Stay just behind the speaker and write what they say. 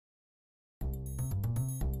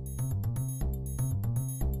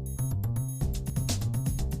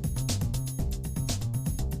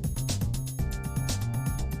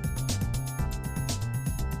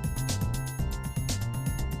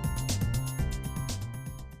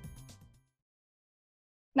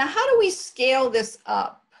Now, how do we scale this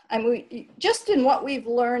up? I mean, just in what we've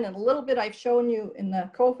learned and a little bit I've shown you in the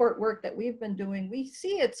cohort work that we've been doing, we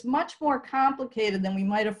see it's much more complicated than we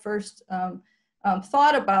might have first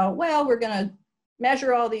thought about. Well, we're going to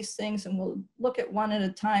measure all these things and we'll look at one at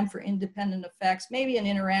a time for independent effects, maybe an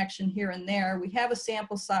interaction here and there. We have a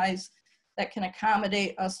sample size that can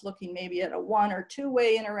accommodate us looking maybe at a 1- or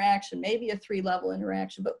 2-way interaction, maybe a 3-level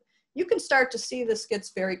interaction, but you can start to see this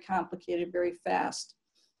gets very complicated very fast.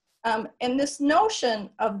 And this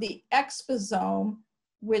notion of the exposome,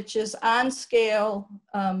 which is on scale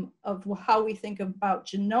of how we think about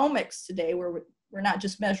genomics today, where we're not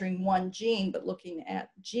just measuring one gene, but looking at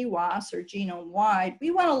GWAS or genome-wide.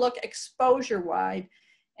 We want to look exposure-wide.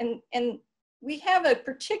 And we have a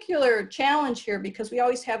particular challenge here because we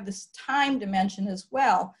always have this time dimension as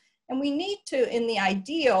well. And we need to, in the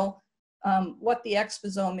ideal, what the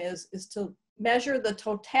exposome is to measure the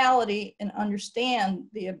totality and understand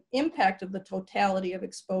the impact of the totality of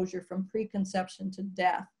exposure from preconception to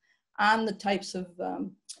death on the types of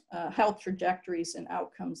health trajectories and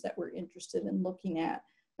outcomes that we're interested in looking at.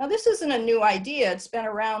 Now, this isn't a new idea. It's been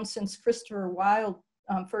around since Christopher Wilde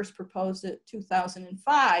first proposed it in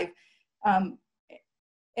 2005. And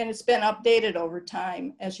it's been updated over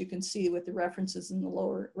time, as you can see with the references in the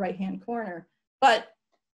lower right-hand corner. But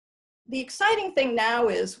the exciting thing now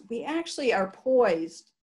is we actually are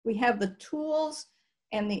poised. We have the tools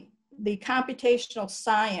and the computational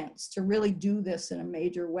science to really do this in a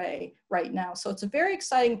major way right now. So it's a very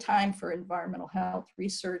exciting time for environmental health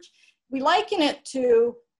research. We liken it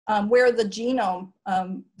to where the genome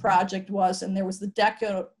project was, and there was the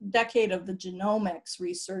decade of the genomics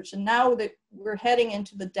research, and now that we're heading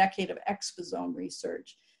into the decade of exposome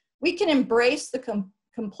research. We can embrace the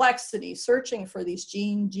complexity, searching for these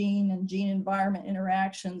gene-gene and gene-environment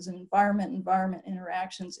interactions and environment-environment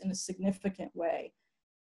interactions in a significant way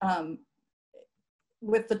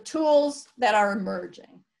with the tools that are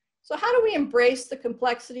emerging. So how do we embrace the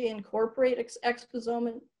complexity and incorporate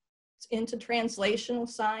exposome into translational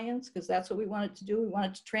science? Because that's what we wanted to do. We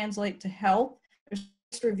wanted to translate to health. There's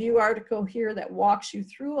a review article here that walks you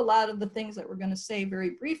through a lot of the things that we're going to say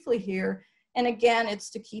very briefly here. And again, it's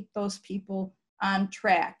to keep those people on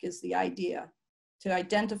track is the idea, to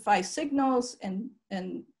identify signals and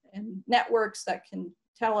networks that can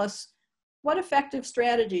tell us what effective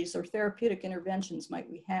strategies or therapeutic interventions might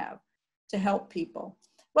we have to help people.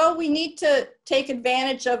 Well, we need to take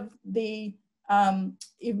advantage of the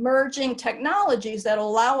emerging technologies that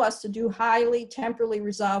allow us to do highly temporally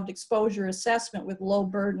resolved exposure assessment with low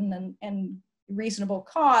burden and reasonable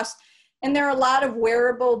cost. And there are a lot of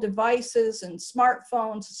wearable devices and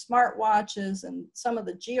smartphones, smartwatches, and some of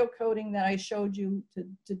the geocoding that I showed you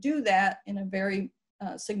to do that in a very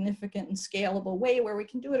significant and scalable way where we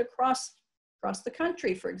can do it across the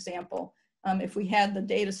country, for example, if we had the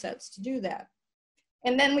data sets to do that.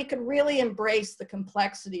 And then we could really embrace the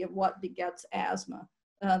complexity of what begets asthma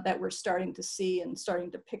that we're starting to see and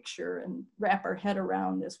starting to picture and wrap our head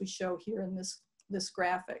around as we show here in this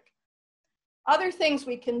graphic. Other things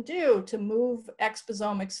we can do to move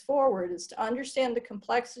exposomics forward is to understand the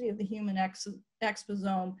complexity of the human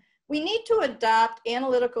exposome. We need to adopt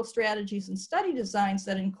analytical strategies and study designs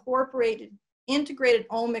that incorporate integrated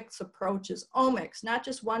omics approaches, omics, not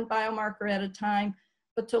just one biomarker at a time,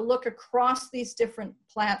 but to look across these different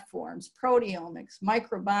platforms, proteomics,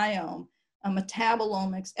 microbiome,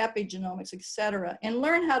 metabolomics, epigenomics, et cetera, and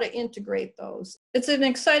learn how to integrate those. It's an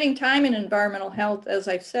exciting time in environmental health, as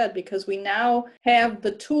I've said, because we now have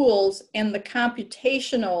the tools and the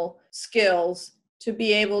computational skills to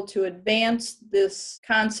be able to advance this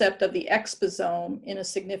concept of the exposome in a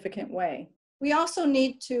significant way. We also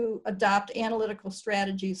need to adopt analytical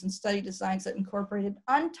strategies and study designs that incorporated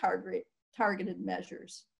untargeted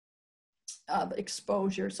measures of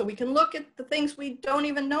exposure, so we can look at the things we don't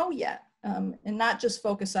even know yet. And not just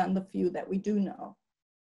focus on the few that we do know.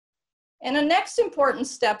 And the next important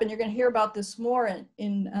step, and you're going to hear about this more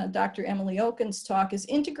in Dr. Emily Oken's talk, is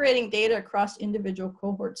integrating data across individual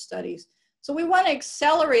cohort studies. So we want to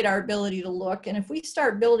accelerate our ability to look, and if we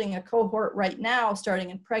start building a cohort right now,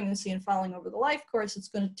 starting in pregnancy and following over the life course, it's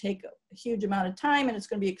going to take a huge amount of time and it's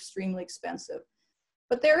going to be extremely expensive.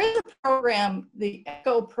 But there is a program, the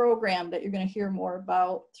ECHO program, that you're going to hear more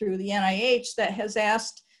about through the NIH that has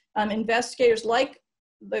asked investigators like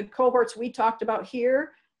the cohorts we talked about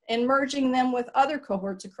here and merging them with other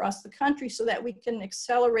cohorts across the country so that we can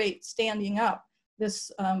accelerate standing up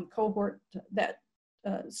this cohort that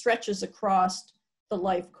stretches across the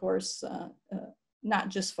life course, not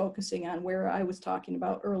just focusing on where I was talking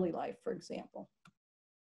about early life, for example.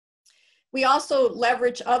 We also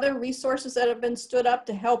leverage other resources that have been stood up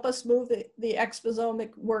to help us move the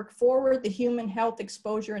exposomic work forward. The Human Health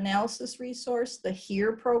Exposure Analysis Resource, the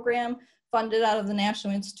HERE program, funded out of the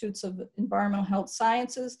National Institutes of Environmental Health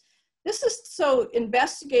Sciences. This is so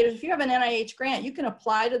investigators, if you have an NIH grant, you can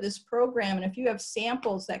apply to this program, and if you have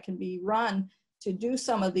samples that can be run to do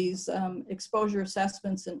some of these exposure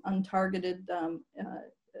assessments and untargeted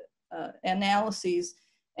analyses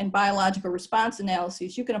and biological response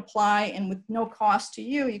analyses, you can apply, and with no cost to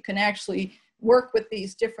you, you can actually work with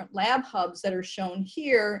these different lab hubs that are shown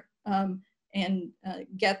here and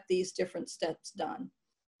get these different steps done.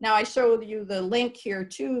 Now I showed you the link here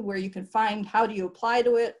too, where you can find how do you apply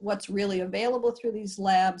to it, what's really available through these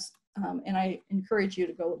labs, and I encourage you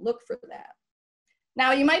to go look for that.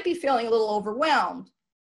 Now you might be feeling a little overwhelmed.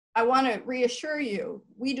 I want to reassure you,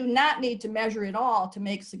 we do not need to measure it all to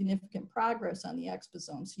make significant progress on the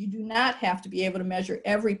exposomes. You do not have to be able to measure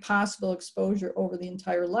every possible exposure over the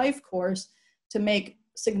entire life course to make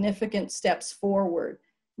significant steps forward.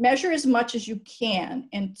 Measure as much as you can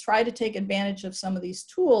and try to take advantage of some of these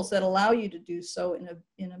tools that allow you to do so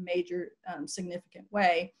in a major significant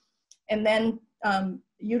way. And then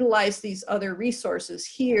utilize these other resources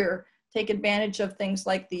here, take advantage of things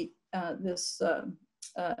like this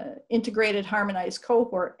integrated harmonized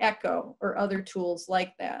cohort, ECHO, or other tools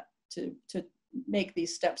like that to make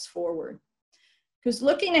these steps forward. Because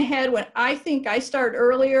looking ahead, when I think I start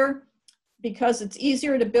earlier, because it's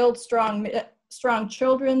easier to build strong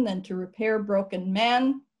children than to repair broken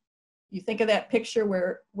men. You think of that picture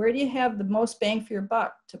where do you have the most bang for your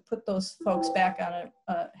buck to put those folks back on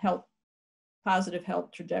a positive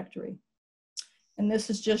health trajectory? And this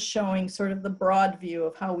is just showing sort of the broad view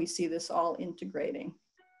of how we see this all integrating.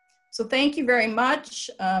 So thank you very much.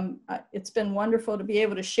 It's been wonderful to be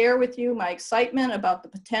able to share with you my excitement about the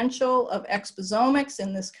potential of exposomics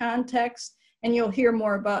in this context, and you'll hear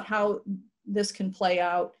more about how this can play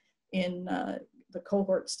out in the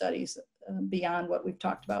cohort studies beyond what we've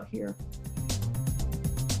talked about here.